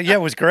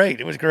 it was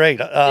great. It was great.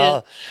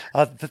 So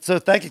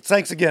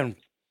thanks again.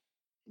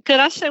 Could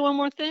I say one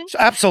more thing?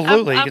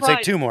 Absolutely. You can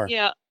say 2 more.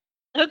 Yeah.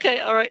 Okay.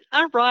 All right.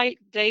 I write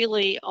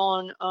daily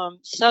on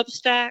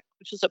Substack,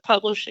 which is a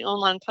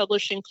online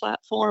publishing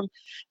platform.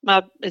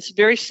 It's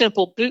very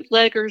simple,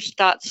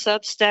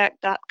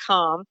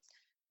 bootleggers.substack.com.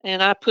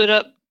 And I put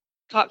up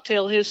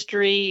cocktail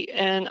history,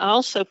 and I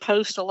also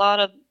post a lot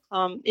of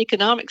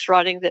economics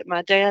writing that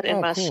my dad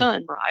and my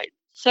son write.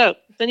 So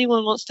if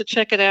anyone wants to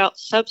check it out,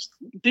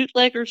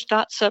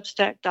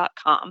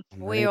 bootleggers.substack.com.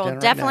 We will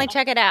definitely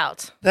check it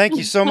out. Thank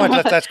you so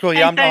much. That's cool.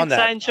 Yeah, I'm on that.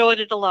 I enjoyed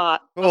it a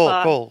lot. Cool,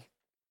 Bye-bye. cool.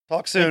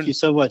 Talk soon. Thank you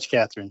so much,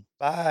 Catherine.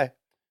 Bye.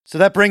 So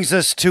that brings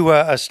us to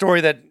a story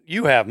that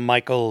you have,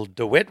 Michael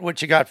DeWitt.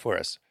 What you got for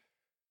us?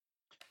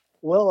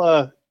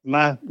 Well,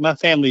 my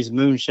family's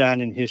moonshine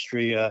in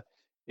history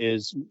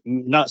is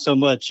not so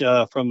much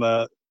from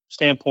a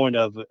standpoint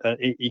of an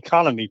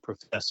economy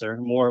professor.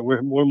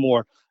 We're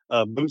more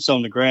boots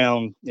on the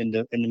ground in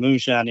the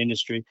moonshine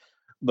industry.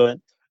 But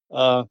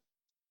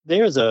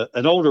there's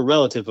an older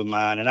relative of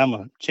mine, and I'm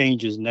gonna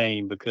change his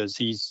name because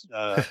he's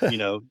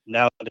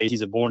nowadays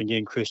he's a born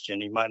again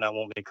Christian. He might not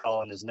want me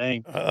calling his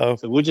name, so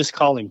we'll just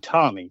call him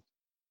Tommy.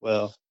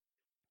 Well,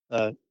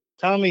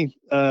 Tommy,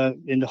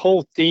 in the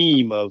whole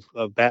theme of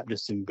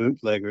Baptists and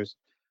bootleggers,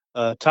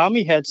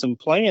 Tommy had some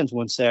plans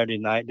one Saturday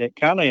night that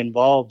kind of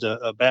involved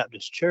a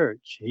Baptist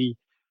church. He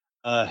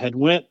had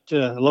went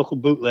to a local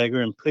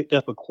bootlegger and picked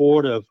up a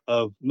quart of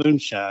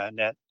moonshine,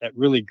 that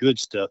really good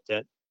stuff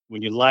that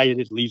when you light it,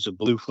 it leaves a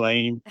blue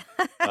flame.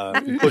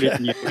 You put it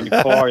in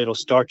your car, it'll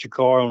start your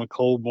car on a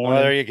cold morning.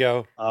 Oh, there you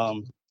go.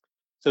 So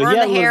burn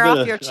the hair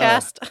off your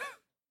chest.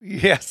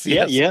 Yes.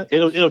 Yeah.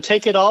 It'll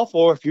take it off,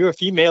 or if you're a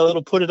female,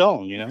 it'll put it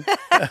on.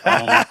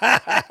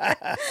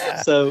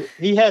 So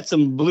he had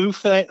some blue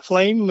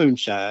flame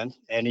moonshine,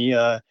 and he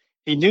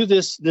knew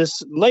this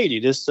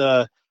lady.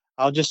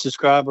 I'll just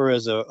describe her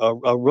as a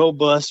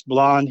robust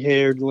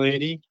blonde-haired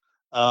lady.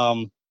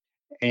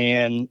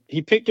 And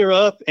he picked her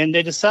up, and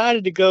they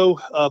decided to go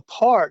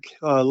park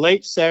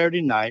late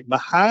Saturday night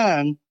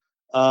behind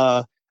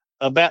a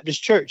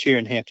Baptist church here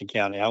in Hampton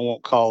County. I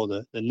won't call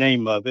the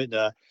name of it,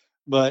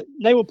 but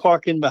they were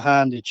parking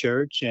behind the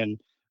church, and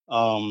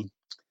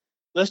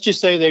let's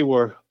just say they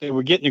were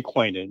getting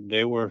acquainted.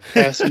 They were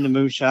passing the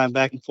moonshine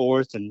back and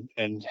forth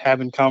and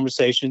having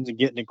conversations and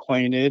getting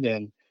acquainted,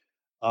 and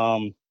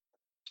and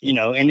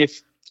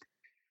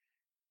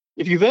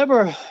if you've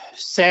ever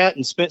sat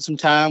and spent some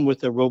time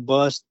with a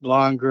robust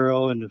blonde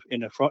girl in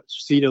the front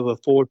seat of a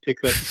Ford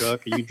pickup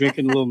truck, and you're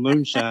drinking a little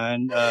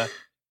moonshine,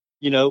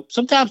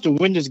 sometimes the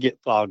windows get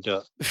fogged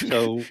up.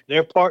 So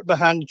they're parked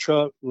behind the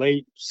truck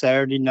late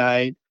Saturday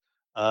night.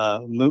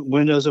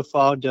 Windows are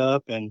fogged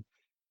up, and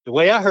the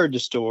way I heard the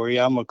story,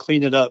 I'm gonna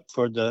clean it up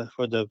for the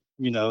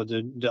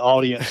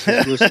audience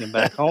that's listening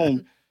back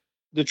home.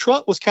 The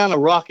truck was kind of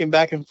rocking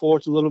back and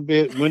forth a little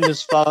bit,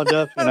 windows fogged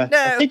up, and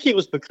I think it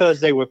was because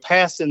they were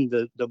passing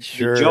the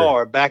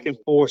jar back and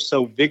forth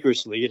so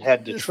vigorously. It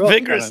had the truck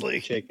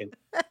vigorously shaking.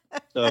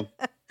 So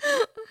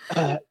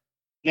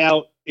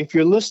now, if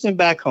you're listening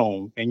back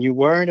home and you're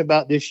worrying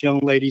about this young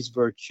lady's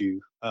virtue,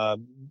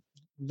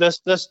 let's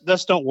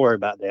don't worry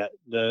about that.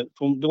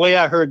 From the way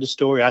I heard the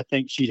story, I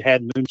think she'd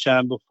had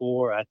moonshine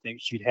before. I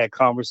think she'd had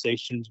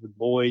conversations with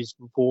boys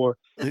before,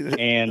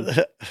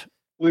 and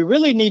we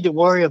really need to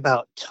worry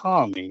about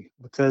Tommy,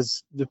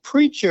 because the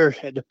preacher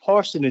at the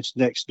parsonage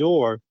next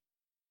door,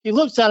 he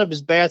looks out of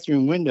his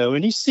bathroom window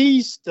and he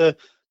sees the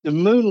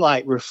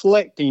moonlight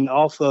reflecting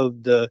off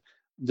of the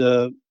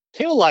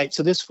taillights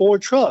of this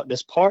Ford truck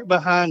that's parked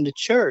behind the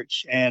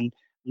church. And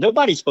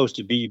nobody's supposed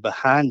to be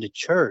behind the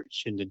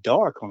church in the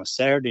dark on a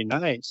Saturday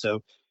night.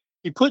 So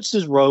he puts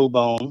his robe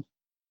on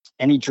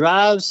and he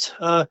drives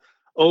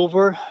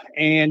over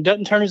and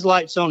doesn't turn his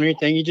lights on or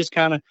anything. He just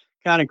kind of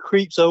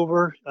creeps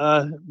over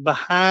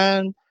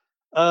behind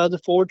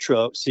the Ford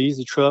truck, sees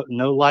the truck,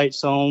 no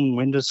lights on,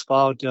 windows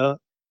fogged up,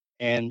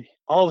 and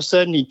all of a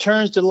sudden he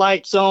turns the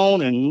lights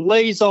on and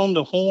lays on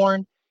the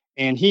horn,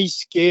 and he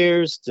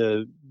scares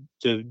the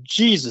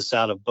Jesus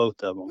out of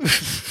both of them.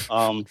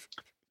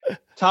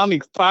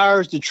 Tommy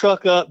fires the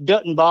truck up,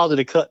 doesn't bother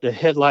to cut the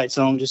headlights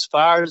on, just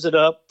fires it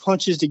up,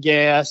 punches the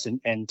gas,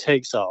 and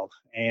takes off.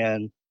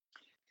 And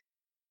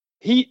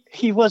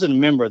he wasn't a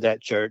member of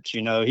that church.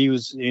 He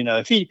was,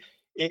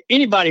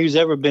 anybody who's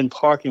ever been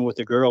parking with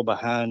a girl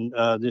behind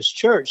this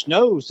church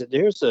knows that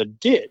there's a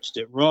ditch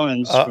that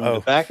runs from the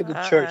back of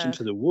the church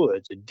into the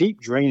woods, a deep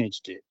drainage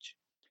ditch.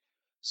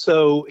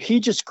 So he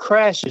just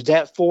crashes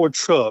that Ford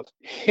truck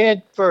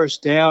head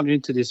first down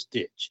into this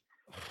ditch.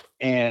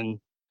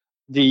 And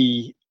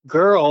the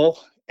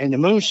girl and the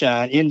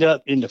moonshine end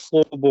up in the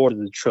floorboard of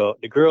the truck.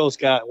 The girl's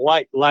got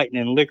white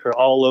lightning liquor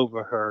all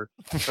over her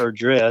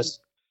dress.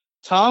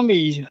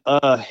 Tommy,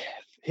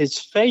 his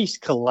face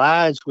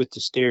collides with the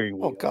steering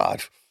wheel. Oh,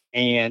 God.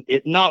 And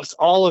it knocks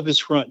all of his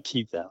front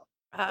teeth out.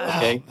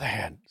 Okay. Oh,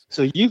 man.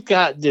 So you've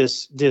got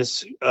this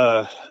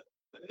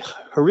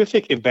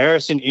horrific,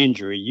 embarrassing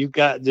injury. You've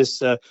got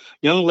this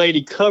young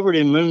lady covered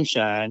in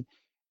moonshine,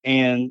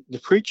 and the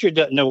preacher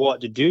doesn't know what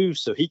to do.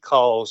 So he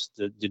calls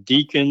the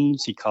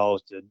deacons. He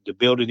calls the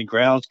building and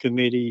grounds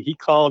committee. He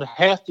called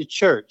half the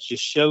church,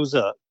 just shows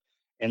up.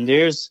 And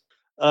there's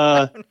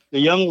the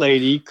young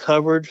lady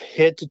covered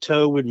head to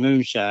toe with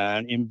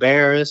moonshine,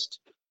 embarrassed.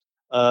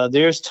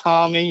 There's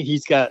Tommy.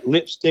 He's got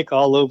lipstick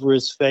all over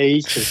his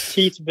face. His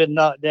teeth have been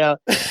knocked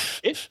out.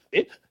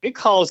 It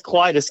caused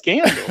quite a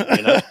scandal,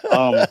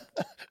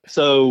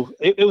 So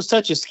it was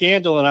such a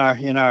scandal in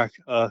our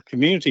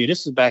community.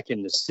 This is back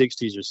in the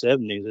 60s or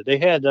 70s that they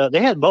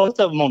had both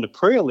of them on the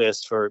prayer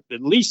list for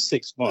at least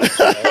 6 months.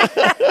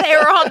 They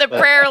were on the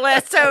prayer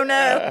list. Oh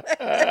no!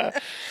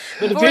 But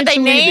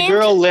eventually, the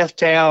girl left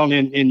town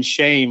in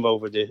shame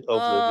over the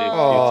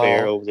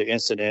affair, over the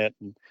incident.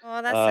 And,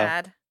 that's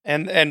sad.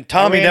 And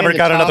Tommy never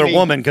got another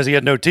woman because he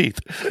had no teeth.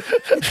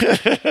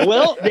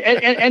 Well,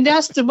 and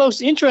that's the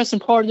most interesting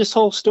part of this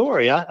whole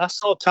story. I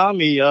saw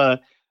Tommy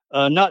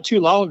not too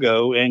long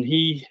ago, and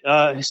he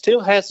still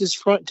has his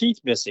front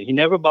teeth missing. He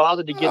never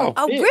bothered to get them fixed.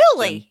 Oh,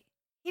 really?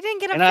 He didn't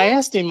get them fixed? I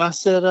asked him, I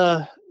said,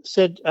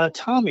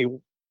 Tommy,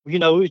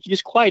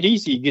 it's quite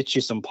easy to get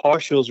you some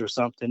partials or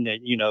something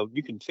that,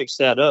 you can fix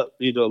that up.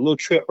 A little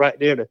trip right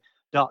there to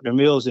Dr.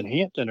 Mills in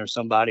Hampton or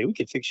somebody, we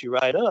could fix you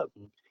right up.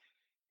 And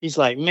he's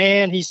like,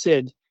 man, he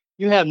said,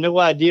 you have no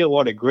idea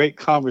what a great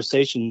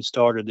conversation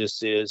starter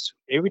this is.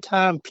 Every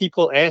time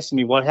people ask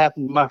me what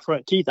happened to my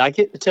front teeth, I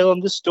get to tell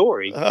them this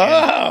story.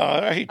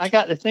 Right. I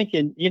got to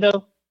thinking,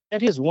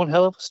 that is one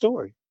hell of a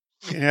story.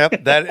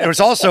 Yep, that it was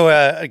also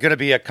going to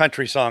be a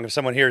country song if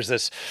someone hears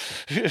this.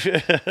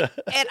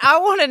 And I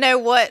want to know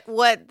what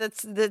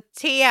the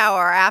tea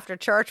hour after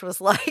church was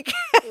like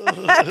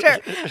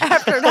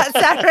after that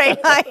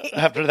Saturday night.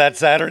 After that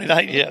Saturday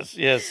night, yes.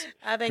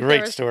 I think great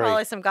there was story.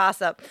 Probably some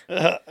gossip.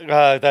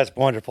 That's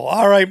wonderful.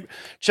 All right,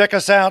 check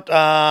us out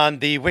on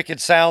the Wicked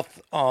South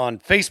on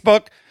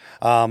Facebook,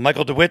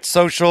 Michael DeWitt's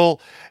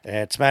social.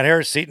 It's Matt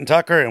Harris, Seton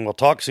Tucker, and we'll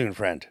talk soon,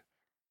 friend.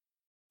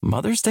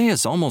 Mother's Day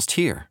is almost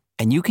here.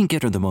 And you can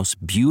get her the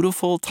most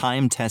beautiful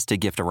time-tested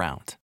gift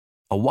around.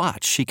 A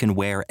watch she can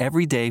wear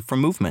every day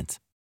from Movement.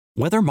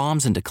 Whether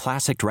mom's into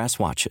classic dress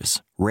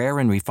watches, rare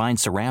and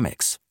refined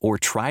ceramics, or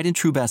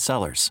tried-and-true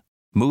bestsellers,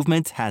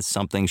 Movement has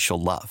something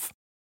she'll love.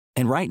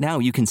 And right now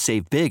you can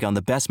save big on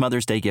the best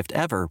Mother's Day gift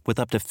ever with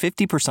up to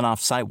 50% off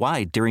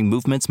site-wide during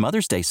Movement's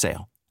Mother's Day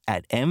sale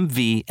at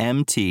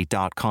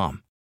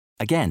MVMT.com.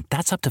 Again,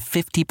 that's up to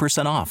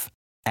 50% off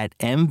at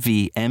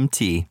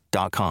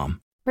MVMT.com.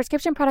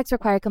 Prescription products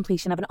require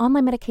completion of an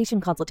online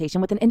medication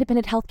consultation with an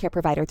independent healthcare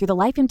provider through the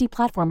LifeMD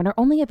platform and are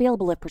only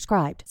available if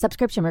prescribed.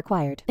 Subscription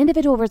required.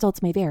 Individual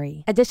results may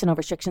vary. Additional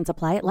restrictions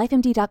apply at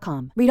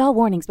lifemd.com. Read all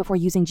warnings before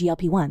using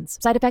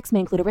GLP-1s. Side effects may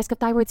include a risk of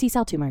thyroid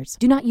C-cell tumors.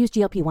 Do not use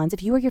GLP-1s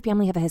if you or your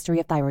family have a history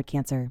of thyroid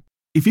cancer.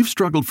 If you've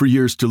struggled for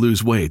years to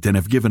lose weight and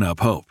have given up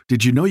hope,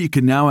 did you know you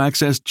can now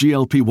access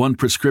GLP-1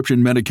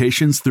 prescription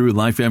medications through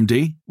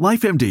LifeMD?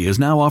 LifeMD is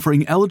now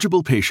offering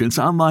eligible patients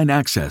online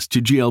access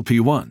to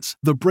GLP-1s,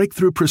 the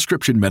breakthrough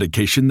prescription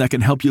medication that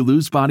can help you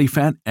lose body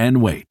fat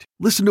and weight.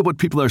 Listen to what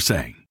people are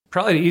saying.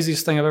 Probably the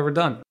easiest thing I've ever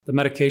done. The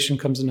medication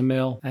comes in the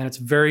mail, and it's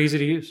very easy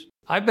to use.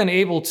 I've been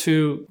able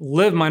to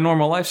live my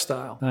normal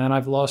lifestyle, and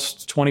I've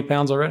lost 20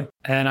 pounds already,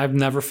 and I've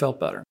never felt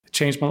better. It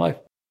changed my life.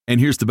 And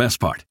here's the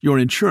best part. Your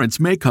insurance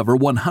may cover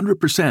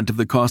 100% of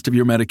the cost of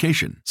your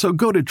medication. So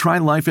go to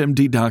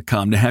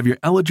TryLifeMD.com to have your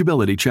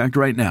eligibility checked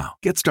right now.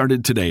 Get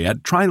started today at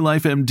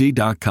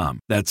TryLifeMD.com.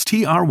 That's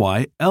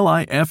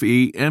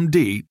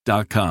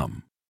TryLifeMD.com.